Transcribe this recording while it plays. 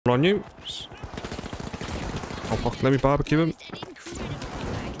On you. Oh fuck, let me barbecue him.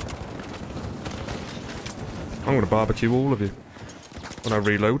 I'm gonna barbecue all of you when I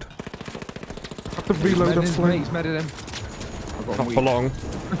reload. I have to reload a flame. He's medded him. Not for long.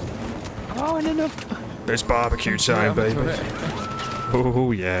 Oh, enough. It's barbecue time, baby.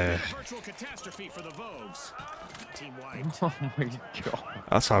 Oh yeah. Oh my god.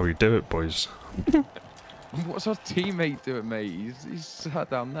 That's how we do it, boys. What's our teammate doing, mate? He's sat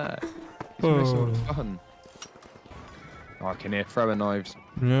down there. He's missing all the fun. Oh, I can hear throwing knives.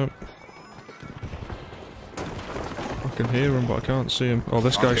 Yeah. I can hear him, but I can't see him. Oh,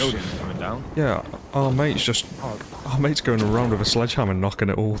 this guy's coming down. Yeah, our mate's just. Our mate's going around with a sledgehammer, knocking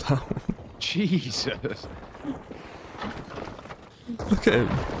it all down. Jesus. Look at him.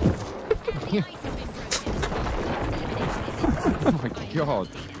 Oh my god.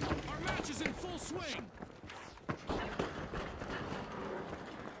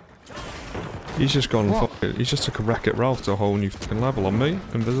 He's just gone. He's just took a Wreck-It Ralph to a whole new fucking level on me.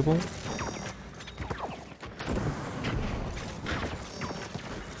 Invisible.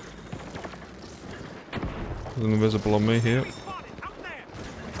 There's an invisible on me here.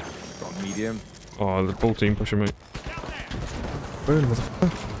 Got a medium. Oh, the full team pushing me. Burn, motherfucker.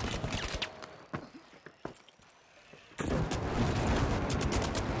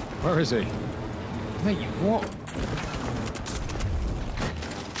 Where is he? Mate, what?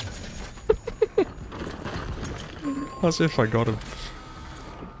 As if I got him.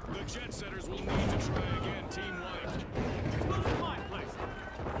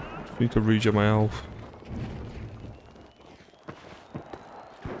 Need to regen my health.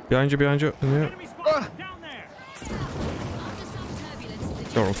 Behind you, behind you. In here.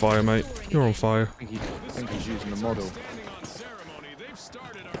 You're on fire, mate. You're on fire. I think he's using the model.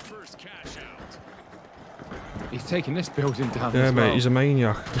 He's taking this building down. Yeah, as mate, well. he's a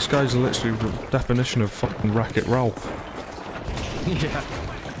maniac. This guy's literally the definition of fucking Wreck-It Ralph. Yeah.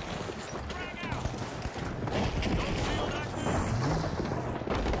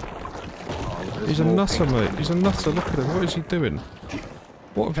 Oh, He's a nutter, mate. He's a nutter. Look at him. What is he doing?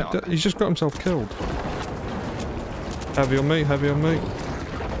 What have he done? He's just got himself killed. Heavy on me, heavy on me.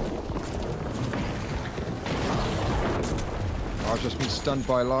 I've just been stunned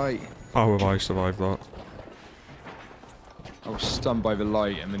by light. How have I survived that? I was stunned by the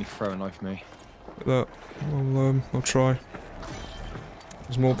light and then he threw a knife at me. That. I'll try.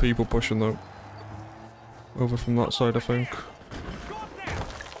 There's more people pushing though. Over from that side, I think.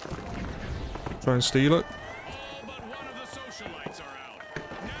 Try and steal it.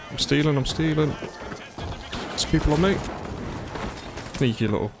 I'm stealing, I'm stealing. There's people on me. Sneaky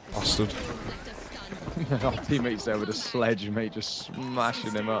little bastard. Our teammate's there with a sledge, mate, just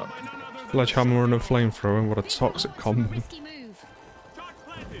smashing him up. Sledgehammer and a flamethrower, what a toxic combo.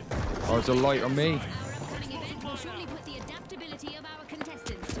 Oh, there's a light on me.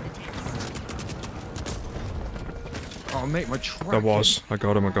 Oh, mate, my track. There was. I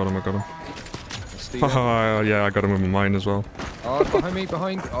got him, I got him, I got him. Haha, yeah, I got him with mine as well. Oh, behind me,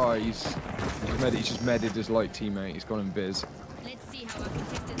 behind. Oh, he's just medded his light teammate. He's gone in biz. Let's see how our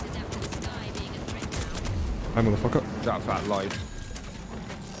contestants adapt to the sky being a threat now. Hi, motherfucker. That fat light.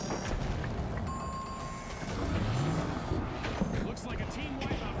 Looks like a team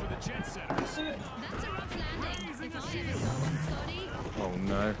wipeout for the jet setters. That's a rough landing. If I ever saw one, Scotty. Oh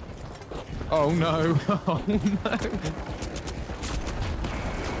no. Oh no. Oh no.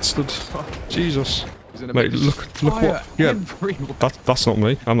 Jesus. Mate, look what. Yeah, that's not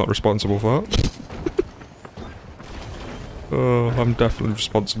me. I'm not responsible for that. Oh, I'm definitely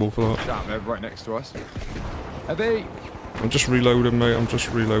responsible for that. Damn, they're right next to us. Heavy. I'm just reloading, mate. I'm just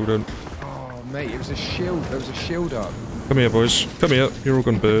reloading. Oh, mate, it was a shield. There was a shield up. Come here, boys. Come here. You're all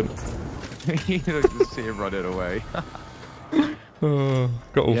gonna burn. You can see him running away.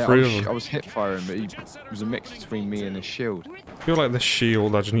 Got all three of them. I was hip firing, but it was a mix between me and his shield. I feel like this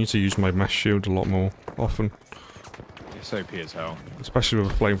shield, I just need to use my mesh shield a lot more often. It's OP as hell. Especially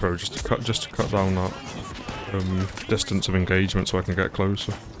with a flamethrower, just to cut down that distance of engagement so I can get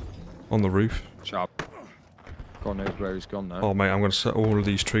closer. On the roof. Sharp. God knows where he's gone now. Oh mate, I'm gonna set all of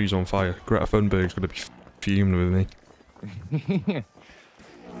these trees on fire. Greta Thunberg's gonna be fuming with me.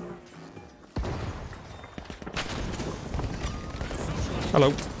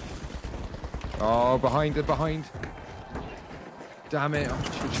 Hello. Oh, behind it, behind. Damn it, I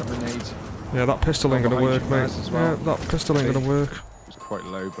should shot grenades. Yeah, that pistol ain't gonna work, mate. Well. Yeah, that pistol ain't gonna work. It was quite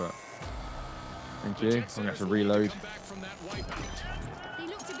low, but... Thank you. I'm gonna have to reload.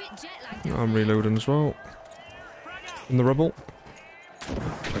 I'm reloading as well. In the rubble.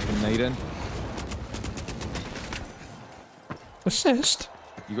 Chucking nade in. Assist?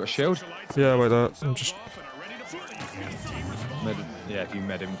 You got a shield? Yeah, wait there. I'm just... Yeah, if you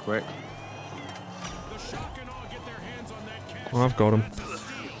med him quick. Oh, I've got him.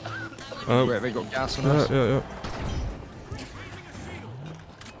 Oh. Wait, they got gas on Yeah, us? yeah.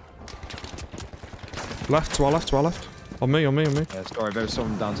 Left, to our left, to our left. On me. Yeah, sorry, there was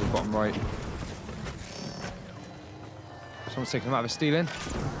someone down to the bottom right. Someone's taking them out of a stealing.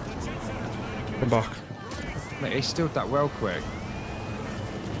 Come back. Mate, they stealed that well quick.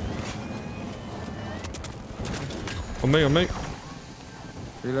 On me.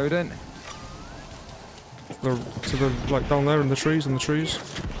 Reloading. They're to the, like, down there in the trees,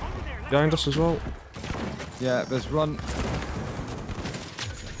 Behind us as well. Yeah, there's one.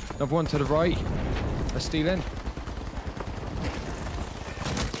 Another one to the right. They're stealing.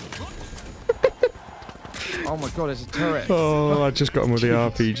 Oh my god, there's a turret. Oh, I just got him with the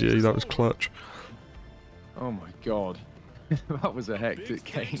RPG. That was clutch. Oh my god. That was a hectic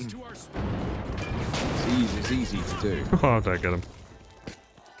game. It's easy to do. Oh, don't get him.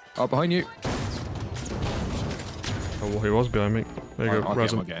 Oh, behind you. Oh, well, he was behind me. There you go, I'll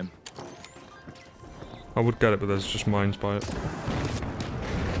resin. get him. I would get it, but there's just mines by it.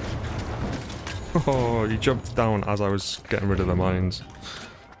 Oh, he jumped down as I was getting rid of the mines.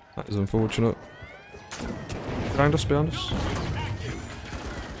 That is unfortunate. Behind us.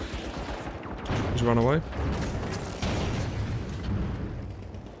 He's run away.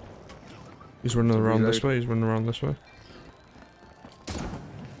 He's running around this way,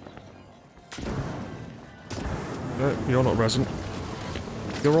 Yeah, you're not resin.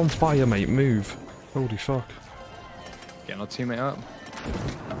 You're on fire, mate, move. Holy fuck. Getting our teammate up.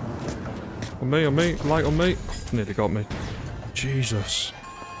 On me, light on me. Nearly got me. Jesus.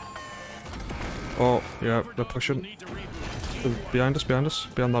 Oh, yeah, they're pushing. Behind us,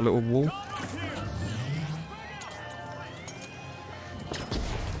 behind that little wall.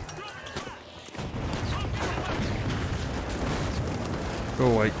 Go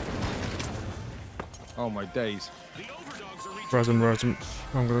away. Oh my days. Resin.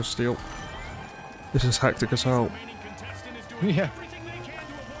 I'm gonna steal. This is hectic as hell. Yeah.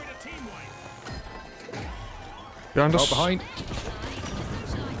 Behind us. Oh, behind.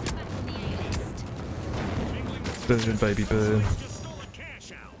 Burn, baby, burn.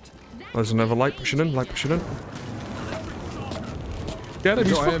 There's another light pushing in, Get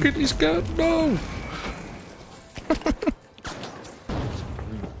him, he's good, no!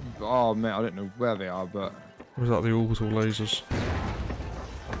 Oh man, I don't know where they are, but... Was that the orbital lasers?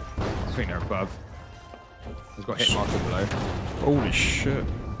 I think they're above. He's got hit marker below. Holy shit.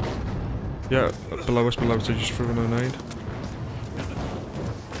 Yeah, below us, they just threw a nade.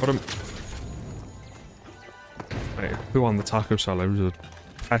 Got him. Mate, who on the taco salad was a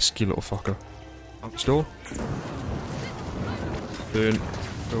pesky little fucker. Up the store. Burn.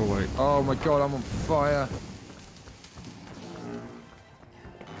 Go away. Oh my god, I'm on fire.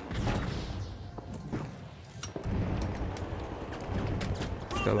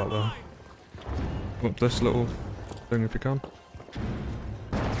 Get that there. Come up this little thing if you can.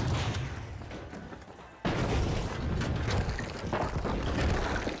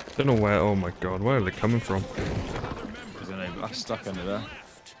 Don't know where. Oh my god, where are they coming from? I don't know, but I'm stuck under there.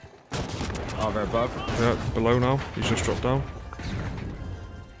 Oh, they're above. Yeah, below now. He's just dropped down.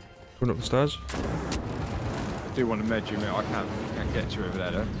 Going up the stairs. I do want to med you, mate. I can't get you over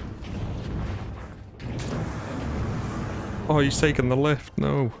there, though. Oh, he's taking the lift.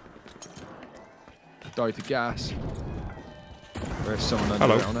 No. Die to gas. There's someone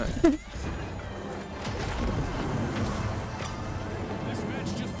Hello. under it on it.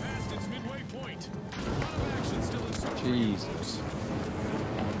 Jesus.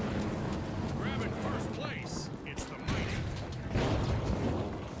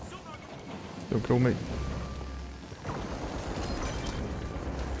 Don't kill me.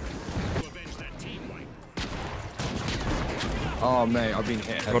 Oh mate, I've been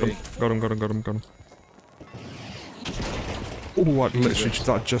hit heavy. Got him. Oh,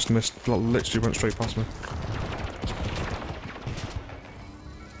 that just missed. That literally went straight past me.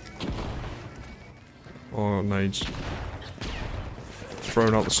 Oh, nades.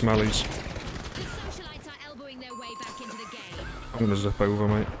 Throwing out the smellies. I'm gonna zip over,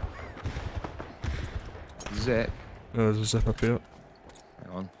 mate. Zip. There's a zip up here.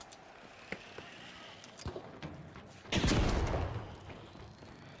 Hang on.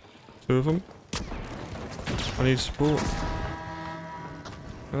 Two of them. I need support.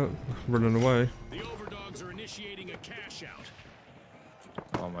 Running away. The overdogs are initiating a cash out.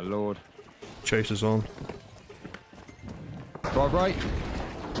 Oh my lord. Chase is on. Drive right.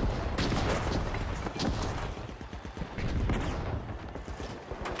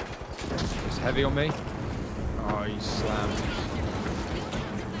 heavy on me. Oh, he's slammed.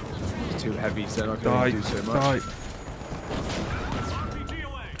 He's too heavy, so I can only do so much. Die.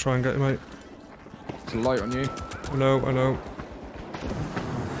 Try and get him, mate. It's a light on you. I know, I know.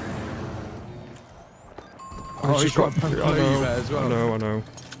 Oh, he's got a bump below you there as well. I know, I know.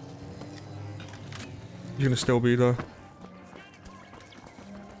 He's gonna still be there.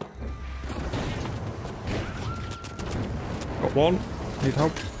 Got one. Need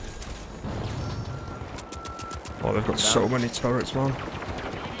help. Oh, they've got so many turrets, man.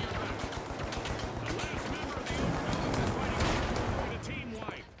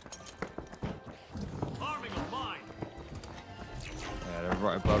 Yeah, they're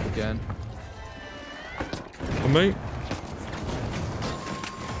right above again. On me.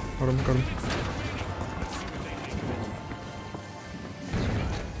 Got him, got him.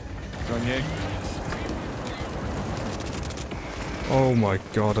 It's on you. Oh my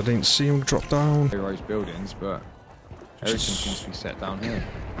god, I didn't see him drop down. Heroes buildings, but everything seems to be set down here.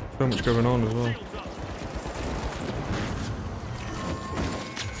 So much going on as well.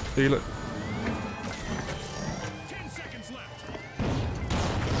 Feel it. 10 seconds left.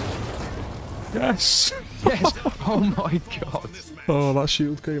 Yes! Yes! Oh my god! Oh, that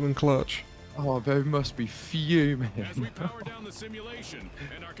shield came in clutch. Oh, they must be fuming. As we power down the simulation,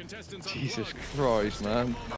 and our contestants Jesus Christ, man.